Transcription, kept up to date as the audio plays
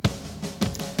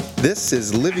This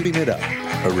is Living It Up,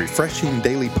 a refreshing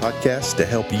daily podcast to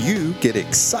help you get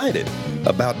excited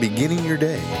about beginning your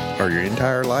day or your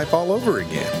entire life all over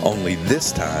again, only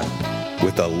this time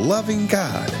with a loving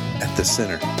God at the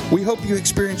center. We hope you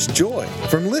experience joy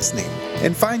from listening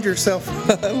and find yourself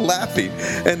laughing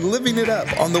and living it up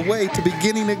on the way to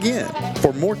beginning again.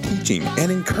 For more teaching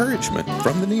and encouragement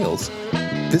from the Neals,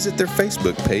 visit their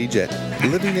Facebook page at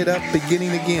Living It Up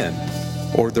Beginning Again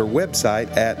or their website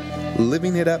at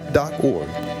livingitup.org.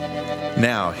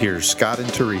 Now, here's Scott and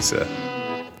Teresa.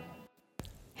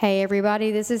 Hey,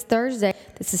 everybody, this is Thursday.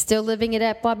 This is still Living It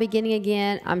Up while beginning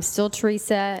again. I'm still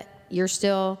Teresa. You're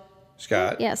still...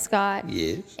 Scott? Yeah, Scott.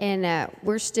 Yes. And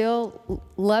we're still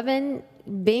loving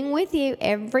being with you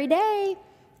every day.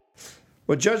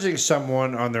 Well, judging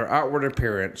someone on their outward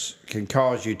appearance can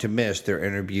cause you to miss their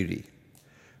inner beauty.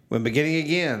 When beginning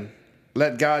again,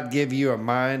 let God give you a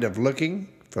mind of looking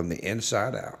from the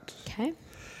inside out. Okay.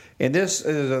 And this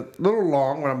is a little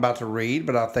long, what I'm about to read,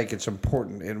 but I think it's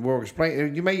important. And we'll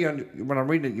explain. You may, when I'm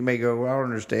reading it, you may go, I don't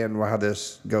understand how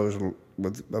this goes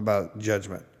about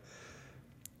judgment.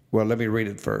 Well, let me read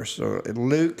it first. So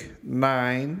Luke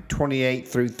 9:28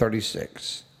 through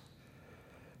 36.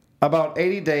 About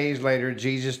 80 days later,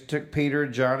 Jesus took Peter,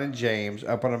 John, and James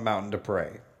up on a mountain to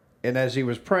pray. And as he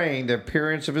was praying, the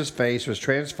appearance of his face was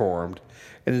transformed,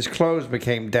 and his clothes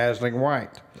became dazzling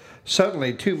white.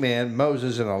 Suddenly, two men,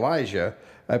 Moses and Elijah,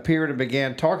 appeared and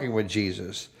began talking with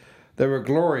Jesus. They were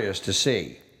glorious to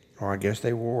see. Oh, I guess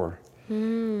they were.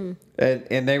 And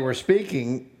they were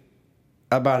speaking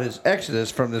about his exodus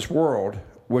from this world,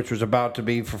 which was about to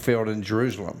be fulfilled in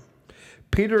Jerusalem.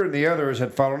 Peter and the others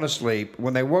had fallen asleep.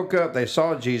 When they woke up, they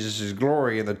saw Jesus'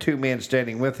 glory and the two men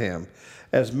standing with him.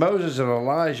 As Moses and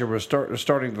Elijah were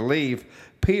starting to leave,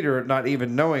 Peter, not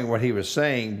even knowing what he was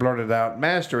saying, blurted out,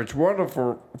 "Master, it's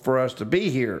wonderful for us to be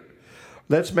here.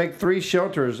 Let's make 3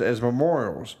 shelters as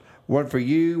memorials, one for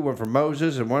you, one for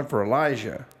Moses, and one for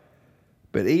Elijah."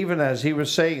 But even as he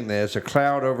was saying this, a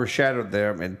cloud overshadowed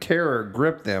them, and terror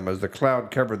gripped them as the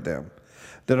cloud covered them.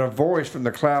 Then a voice from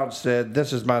the cloud said,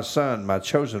 "This is my son, my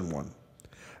chosen one.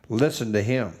 Listen to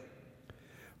him."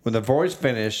 When the voice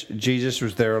finished, Jesus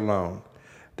was there alone.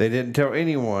 They didn't tell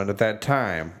anyone at that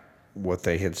time what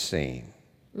they had seen.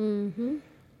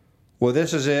 Well,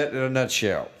 this is it in a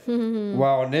nutshell.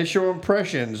 While initial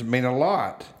impressions mean a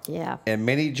lot, and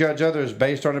many judge others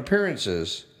based on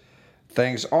appearances,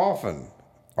 things often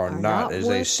are not as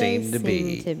they seem to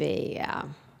be. Yeah.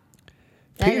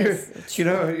 Peter,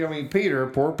 Peter,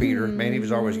 poor Peter, man, he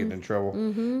was always getting in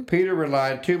trouble. Peter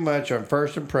relied too much on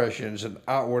first impressions and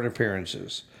outward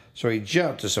appearances, so he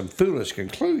jumped to some foolish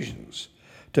conclusions.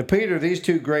 To Peter, these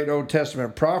two great Old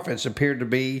Testament prophets appeared to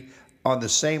be on the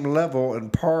same level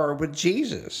and par with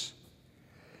Jesus.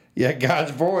 Yet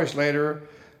God's voice later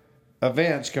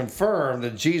events confirmed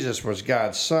that Jesus was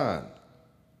God's son.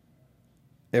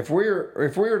 If we're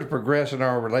to progress in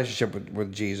our relationship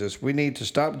with Jesus, we need to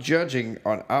stop judging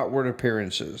on outward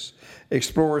appearances,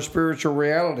 explore spiritual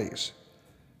realities,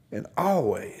 and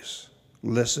always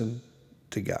listen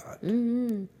to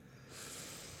God.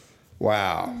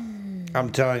 Wow. I'm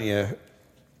telling you,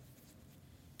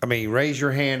 raise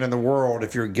your hand in the world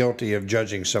if you're guilty of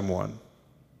judging someone.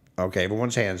 Okay,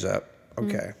 everyone's hands up.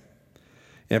 Okay.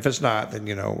 And if it's not, then,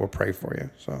 we'll pray for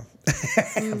you. So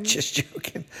I'm just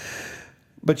joking.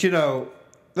 But,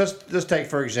 let's take,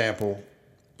 for example,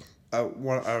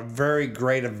 a very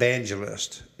great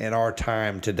evangelist in our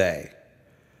time today,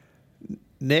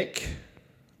 Nick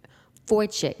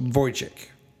Vujicic.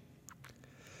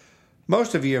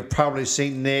 Most of you have probably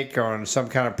seen Nick on some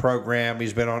kind of program.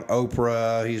 He's been on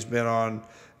Oprah. He's been on,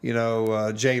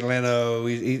 Jay Leno.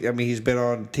 He's been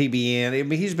on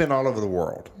TBN. He's been all over the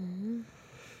world.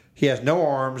 He has no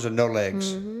arms and no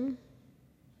legs.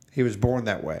 He was born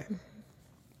that way.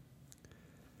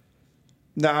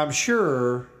 Now, I'm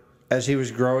sure as he was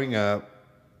growing up,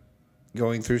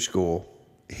 going through school,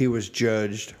 he was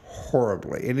judged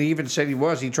horribly. And he even said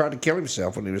he tried to kill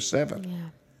himself when he was 7. Yeah.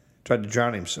 Tried to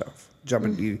drown himself.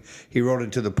 He rolled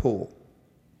into the pool.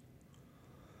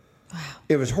 Wow.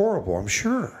 It was horrible, I'm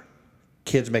sure.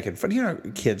 Kids making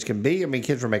fun. Kids can be.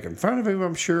 Kids were making fun of him,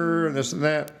 I'm sure, and this and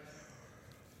that.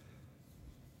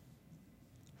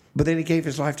 But then he gave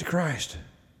his life to Christ.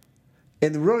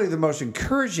 And really the most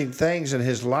encouraging things in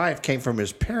his life came from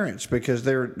his parents because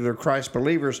they're Christ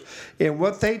believers. And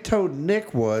what they told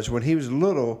Nick was when he was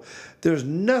little, there's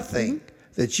nothing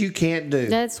that you can't do.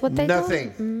 That's what they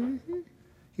Nothing. told.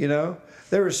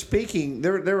 They were speaking, they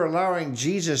were allowing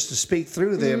Jesus to speak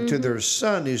through them to their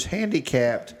son who's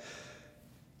handicapped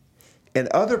in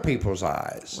other people's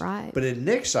eyes. Right. But in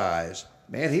Nick's eyes,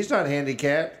 man, he's not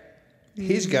handicapped.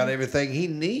 He's got everything he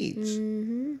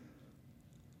needs.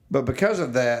 But because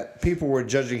of that, people were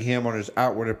judging him on his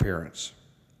outward appearance.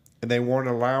 And they weren't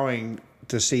allowing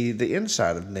to see the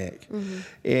inside of Nick.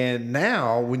 And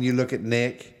now, when you look at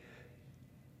Nick,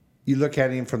 you look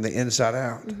at him from the inside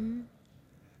out.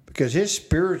 Because his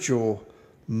spiritual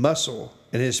muscle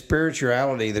and his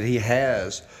spirituality that he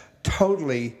has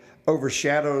totally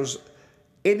overshadows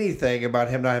anything about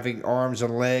him not having arms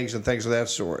and legs and things of that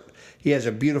sort. He has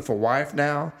a beautiful wife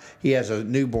now. He has a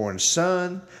newborn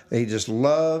son that he just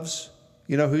loves.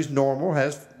 You know, who's normal,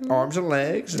 has arms and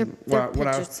legs. And Their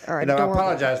pictures are I adorable.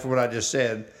 apologize for what I just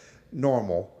said,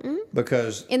 normal,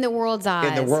 because In the world's eyes.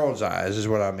 in the world's eyes is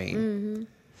what I mean.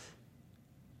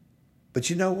 But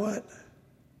you know what?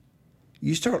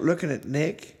 You start looking at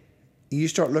Nick, you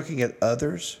start looking at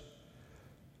others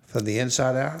from the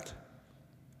inside out,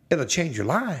 it'll change your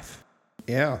life.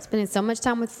 Yeah. Spending so much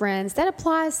time with friends. That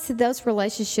applies to those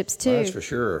relationships too. That's for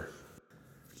sure.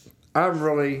 I'm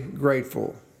really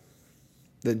grateful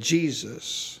that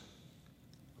Jesus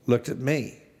looked at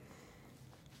me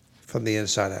from the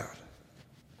inside out.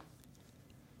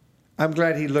 I'm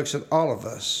glad he looks at all of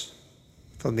us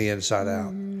from the inside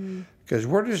out. Because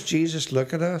where does Jesus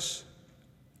look at us?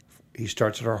 He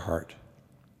starts at our heart.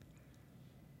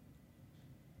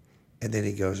 And then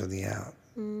he goes on the out.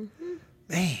 Man.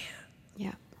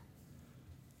 Yeah.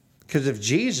 Because if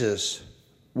Jesus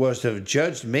was to have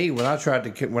judged me when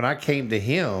I came to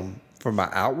him for my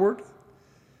outward,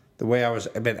 the way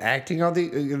I've been acting all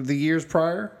the years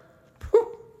prior,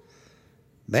 whew,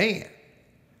 man.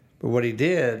 But what he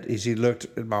did is he looked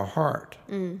at my heart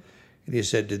and he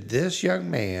said, did this young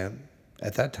man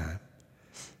at that time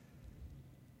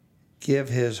give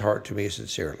his heart to me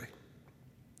sincerely?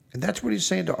 And that's what he's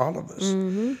saying to all of us.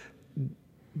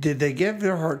 Did they give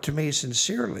their heart to me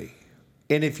sincerely?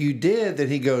 And if you did, then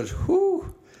he goes,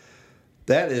 whew,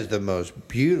 that is the most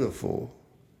beautiful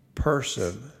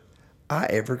person I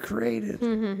ever created.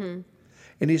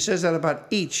 And he says that about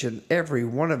each and every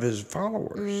one of his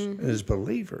followers and his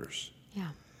believers. Yeah.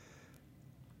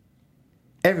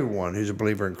 Everyone who's a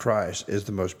believer in Christ is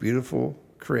the most beautiful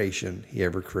creation he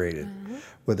ever created.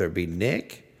 Whether it be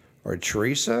Nick or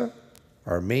Teresa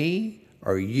or me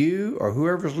or you or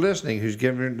whoever's listening who's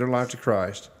given their life to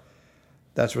Christ,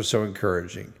 that's what's so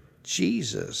encouraging.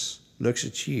 Jesus looks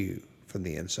at you from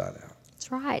the inside out.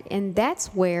 That's right. And that's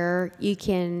where you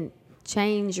can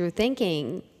change your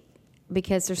thinking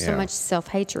because there's so Yeah. much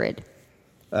self-hatred.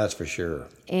 That's for sure.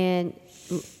 And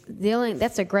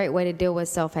that's a great way to deal with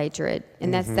self-hatred.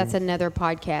 And that's another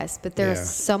podcast. But there's Yeah.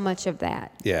 so much of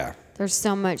that. Yeah. There's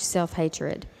so much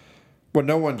self-hatred. Well,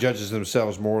 no one judges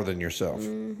themselves more than yourself.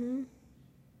 You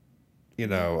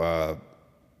know,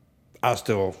 I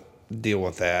still deal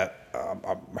with that.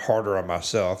 I'm harder on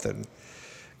myself than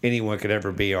anyone could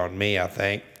ever be on me, I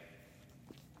think.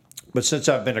 But since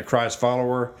I've been a Christ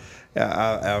follower,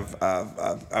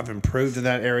 I've improved in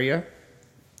that area.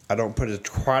 I don't put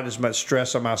quite as much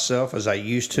stress on myself as I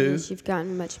used to. Yes, you've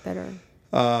gotten much better.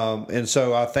 And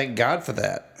so I thank God for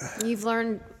that. You've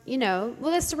learned,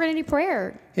 the serenity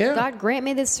prayer. Yeah. God grant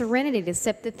me the serenity to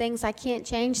accept the things I can't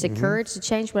change, the courage to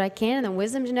change what I can, and the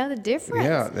wisdom to know the difference.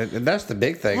 Yeah, and that's the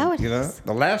big thing, Oh, it is.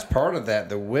 The last part of that,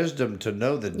 the wisdom to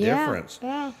know the difference.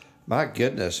 Yeah. My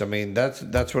goodness, I mean, that's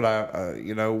what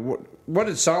what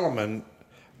did Solomon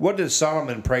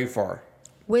pray for?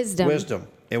 Wisdom. Wisdom.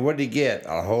 And what did he get?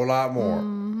 A whole lot more.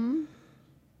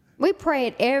 We pray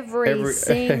it every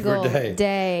single every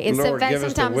day. And Lord, give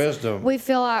us the sometimes wisdom. we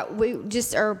feel like we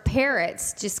just are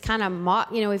parrots, just kind of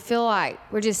mock. We feel like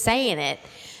we're just saying it,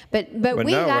 but we no, gotta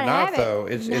we're have not it. though.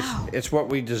 No. It's what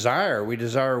we desire. We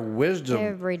desire wisdom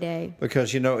Every day.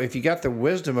 because if you got the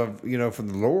wisdom of from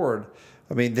the Lord,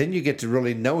 I mean, then you get to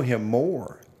really know Him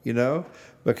more.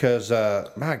 Because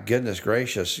my goodness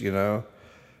gracious,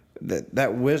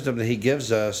 that wisdom that He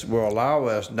gives us will allow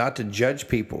us not to judge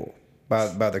people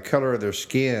by the color of their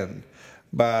skin,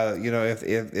 by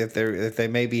if they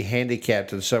may be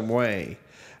handicapped in some way,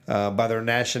 by their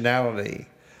nationality,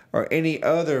 or any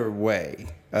other way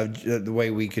of the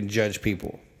way we can judge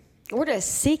people. Or to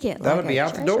seek it. That'll like be a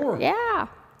out the treasure. door. Yeah.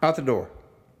 Out the door.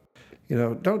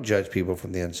 Don't judge people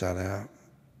from the inside out.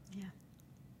 Yeah.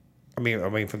 I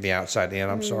mean from the outside in.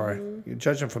 I'm sorry. You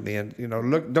judge them from the in.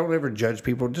 Look. Don't ever judge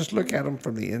people. Just look at them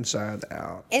from the inside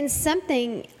out. And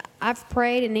something I've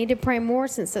prayed and need to pray more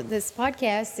since this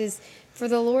podcast is for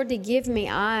the Lord to give me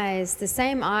eyes, the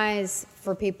same eyes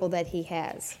for people that He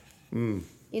has. And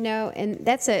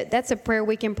that's a prayer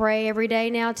we can pray every day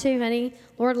now too, honey.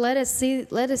 Lord, let us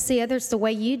see others the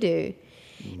way You do.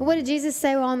 And what did Jesus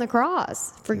say on the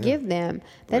cross? Forgive them.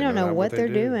 They don't know what they're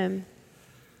doing.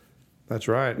 That's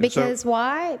right. Because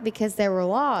why? Because they were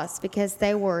lost, because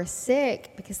they were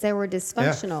sick, because they were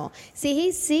dysfunctional. See,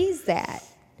 he sees that.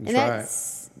 That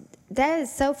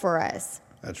is so for us.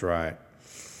 That's right.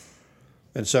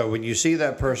 And so when you see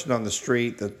that person on the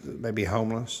street that may be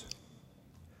homeless,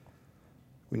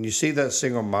 when you see that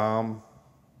single mom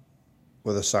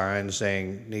with a sign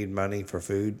saying need money for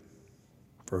food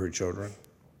for her children,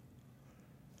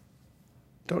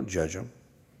 don't judge them.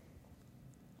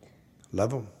 Love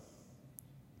them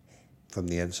from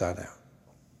the inside out.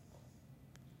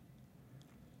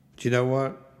 Do you know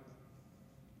what?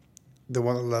 The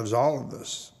one that loves all of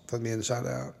us from the inside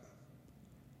out,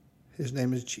 his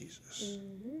name is Jesus.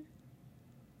 Mm-hmm.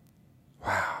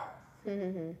 Wow.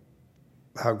 Mm-hmm.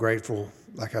 How grateful,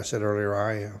 like I said earlier,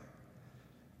 I am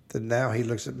that now he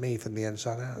looks at me from the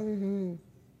inside out. Mm-hmm.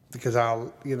 Because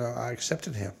I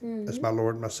accepted him as my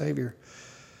Lord and my Savior.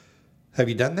 Have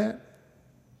you done that?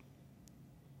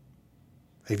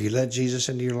 Have you let Jesus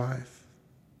into your life?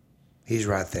 He's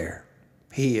right there.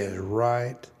 He is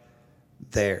right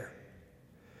there.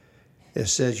 It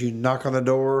says you knock on the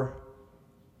door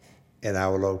and I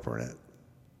will open it.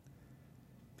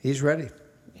 He's ready.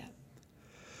 Yeah.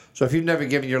 So if you've never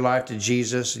given your life to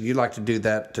Jesus and you'd like to do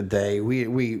that today, we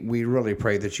really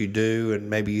pray that you do. And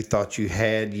maybe you thought you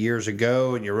had years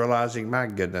ago and you're realizing, my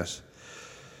goodness,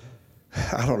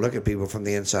 I don't look at people from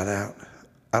the inside out.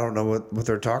 I don't know what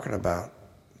they're talking about.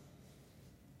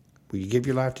 Will you give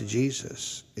your life to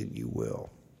Jesus? And you will.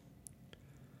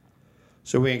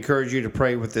 So we encourage you to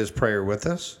pray with this prayer with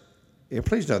us. And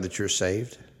please know that you're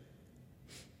saved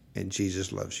and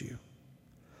Jesus loves you.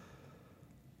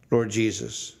 Lord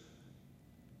Jesus,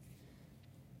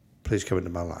 please come into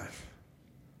my life.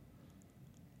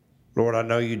 Lord, I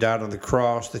know you died on the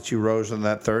cross, that you rose on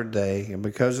that third day, and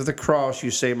because of the cross,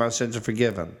 you say my sins are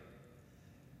forgiven.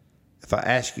 If I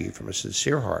ask you from a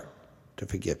sincere heart to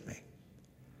forgive me,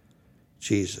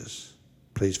 Jesus,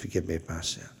 please forgive me of my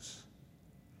sins.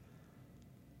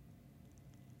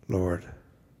 Lord,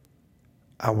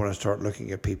 I want to start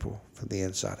looking at people from the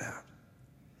inside out.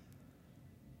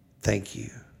 Thank you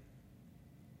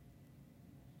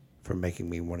for making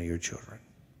me one of your children.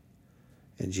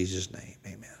 In Jesus' name,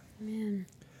 amen. Amen.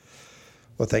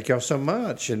 Well, thank y'all so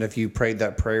much. And if you prayed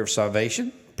that prayer of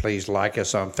salvation, please like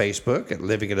us on Facebook at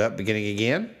Living It Up Beginning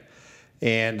Again.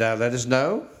 And let us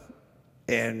know.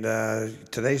 And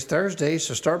today's Thursday,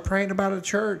 so start praying about a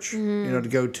church, to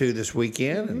go to this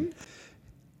weekend. Mm-hmm. And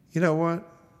you know what?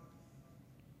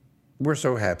 We're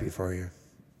so happy for you.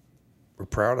 We're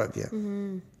proud of you.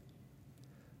 Mm-hmm.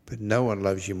 But no one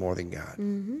loves you more than God.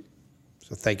 Mm-hmm.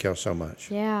 So thank y'all so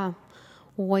much. Yeah.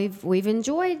 We've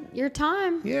enjoyed your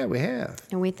time. Yeah, we have.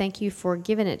 And we thank you for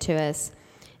giving it to us.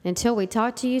 Until we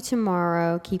talk to you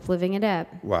tomorrow, keep living it up.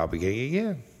 While beginning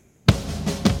again.